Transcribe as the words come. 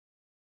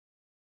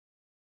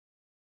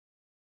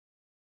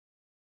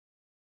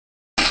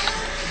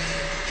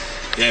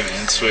Yeah,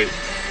 man, sweet.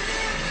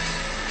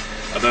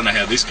 I don't know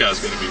how this car's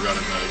going to be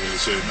running over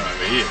soon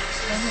over here.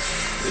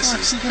 This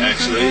is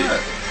actually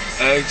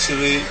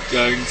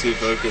going to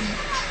fucking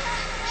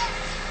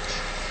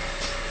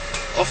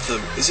off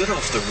the. Is it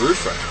off the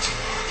roof rack?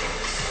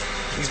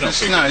 He's not.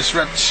 No, he's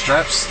wrapped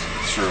straps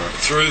through it.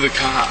 Through the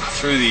car,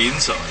 through the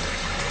inside.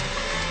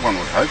 One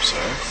would hope so.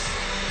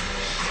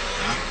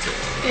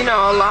 Okay. You know,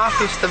 I'll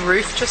laugh if the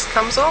roof just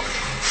comes off.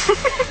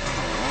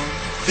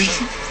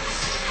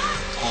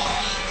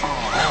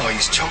 Oh,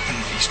 he's chopping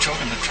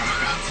the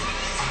truck up.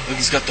 Look,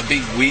 he's got the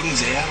big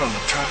wings out on the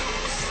truck.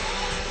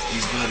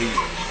 He's bloody.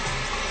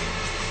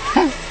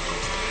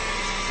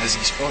 Has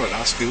he spotted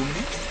us filming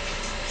it?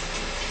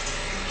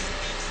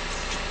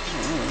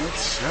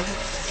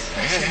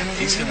 Yeah,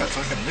 he's gonna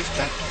fucking lift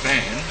that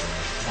van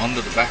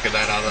onto the back of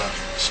that other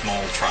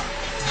small truck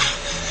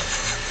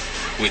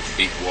with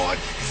big wide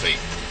feet.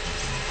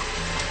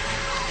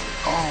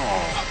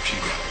 Oh, up she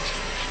goes.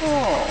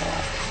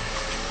 oh.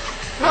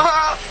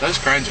 Those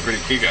cranes are pretty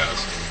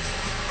kick-ass.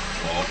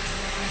 Oh,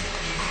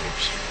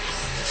 oops.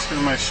 Just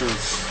gotta make sure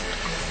it's.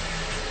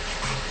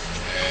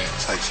 Yeah.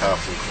 Takes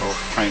half the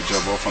paint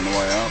job off on the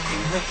way out.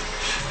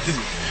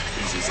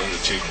 This is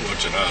other chick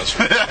watching us.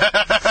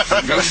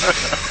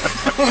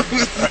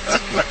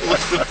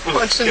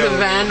 Watching the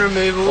van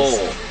removals.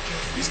 Oh,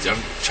 he's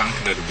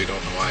chunking it a bit on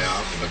the way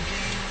up. But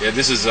yeah,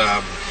 this is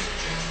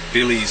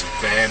Billy's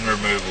van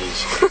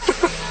removals.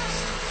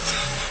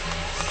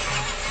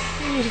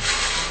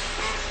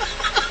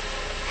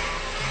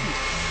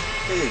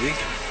 What do you think?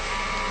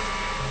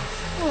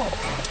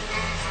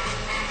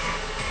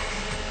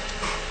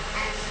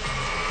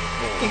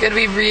 You got to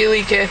be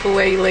really careful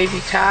where you leave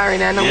your car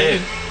in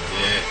Annerley.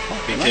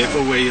 Yeah. Be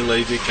careful where you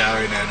leave your car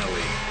in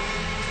Annerley.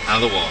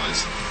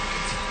 Otherwise,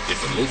 if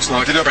it looks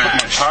like did trash, I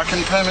put my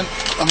parking permit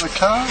on the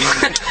car?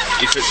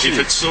 if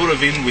it's sort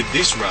of in with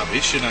this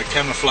rubbish, you know,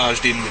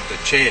 camouflaged in with the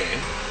chair,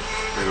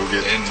 It'll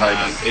get then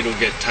taken. it'll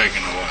get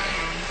taken away.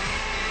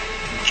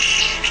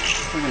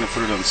 We're going to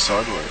put it on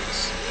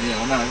sideways.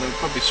 Yeah, I know. They'll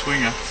probably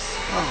swing her.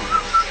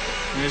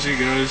 Oh, There she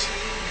goes.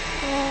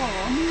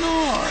 oh,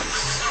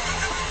 nice.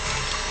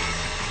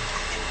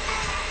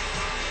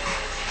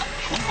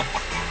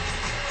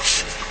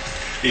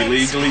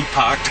 Illegally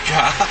parked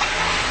car.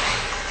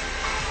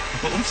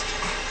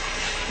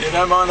 You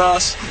don't mind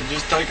us. We're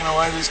just taking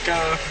away this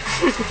car.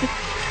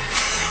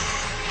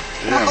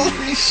 Yeah,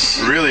 Holy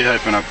shit. I'm really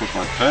hoping I put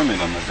my permit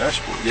on the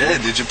dashboard. Yeah,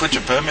 did you put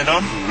your permit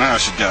on? Now I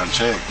should go and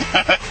check.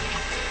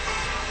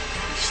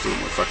 Steal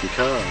my fucking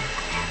car.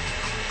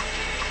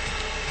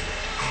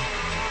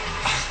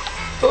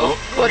 Oh,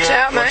 watch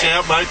out, mate. Watch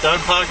out, mate. Don't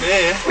park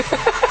there.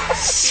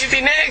 You'd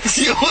be next.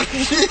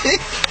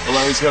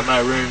 Although he's got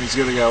no room, he's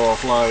going to go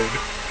offload.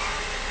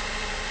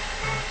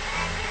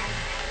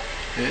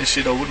 Yeah,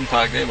 shit, I wouldn't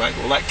park there, mate.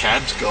 Well, that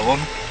cab's gone.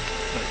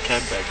 That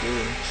cab back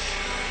there.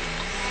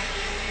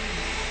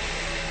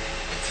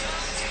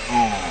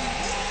 Oh.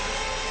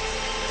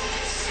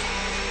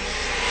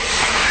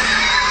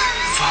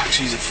 Fuck,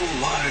 she's a full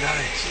load,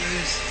 eh?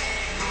 Jeez.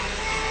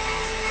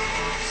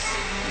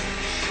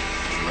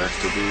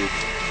 Left a bit.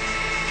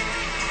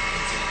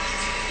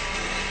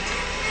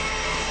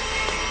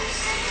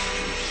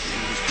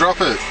 Just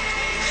drop it.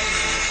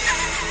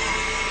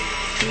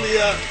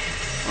 Clear.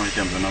 Oh, here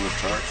comes another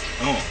truck.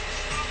 Oh,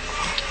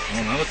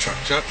 another truck.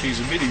 She's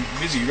a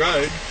busy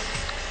road.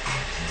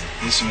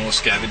 There's some more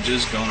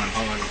scavengers going and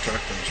hauling the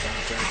truck from the Star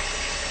Trek.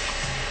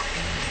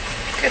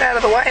 Get out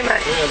of the way,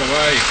 mate. Get out of the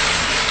way.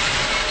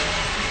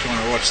 I'm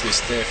trying to watch this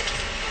theft.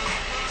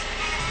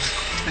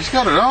 He's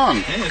got it on.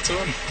 Yeah, it's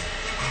on.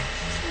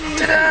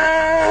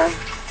 Ta-da!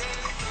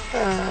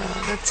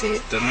 Oh, that's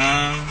it.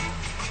 Ta-da!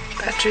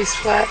 Battery's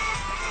flat.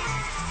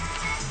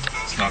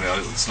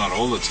 It's not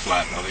all that's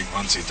flat. I think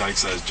once he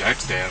takes those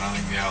jacks down, I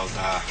think the old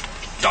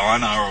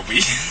diner will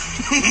be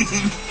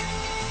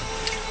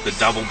the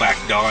double back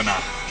diner.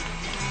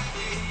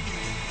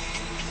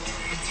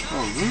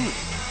 Oh, good.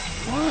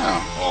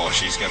 Wow. Oh,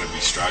 she's going to be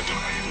struggling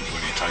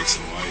when he takes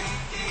the weight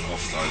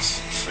off those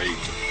feet.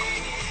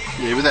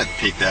 Yeah, but that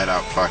picked that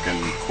up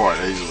fucking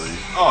quite easily.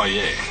 Oh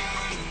yeah,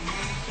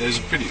 they're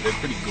pretty good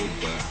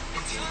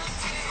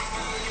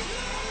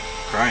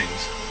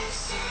cranes.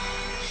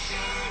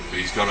 But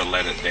he's got to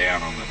let it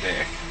down on the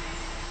deck.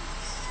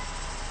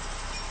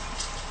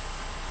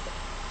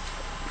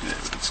 Yeah,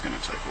 but it's going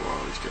to take a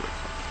while. He's got to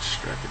fucking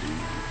strap it in.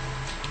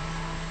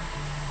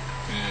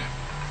 Yeah.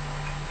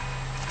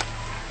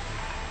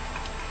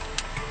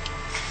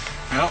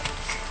 Well,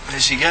 there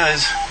she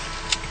goes.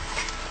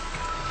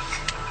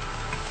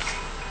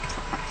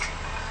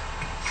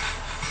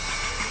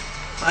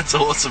 That's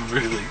awesome,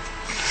 really.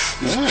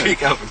 Just Yeah.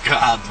 pick up a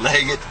car and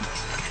leg it.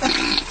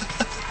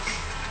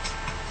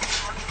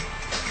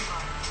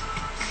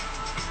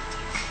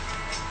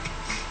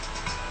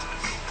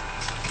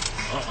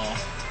 Uh-oh.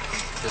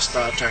 The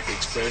Star Trek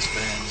Express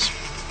van's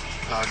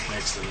parked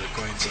next to the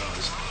Queen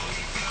size.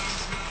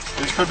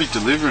 He's probably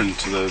delivering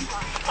to the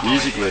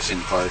music lesson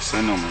place.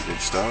 They normally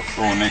get stuff.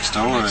 Or next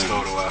door. Next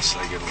door to us,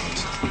 they get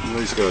lots.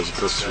 These guys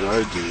across the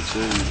road do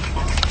too.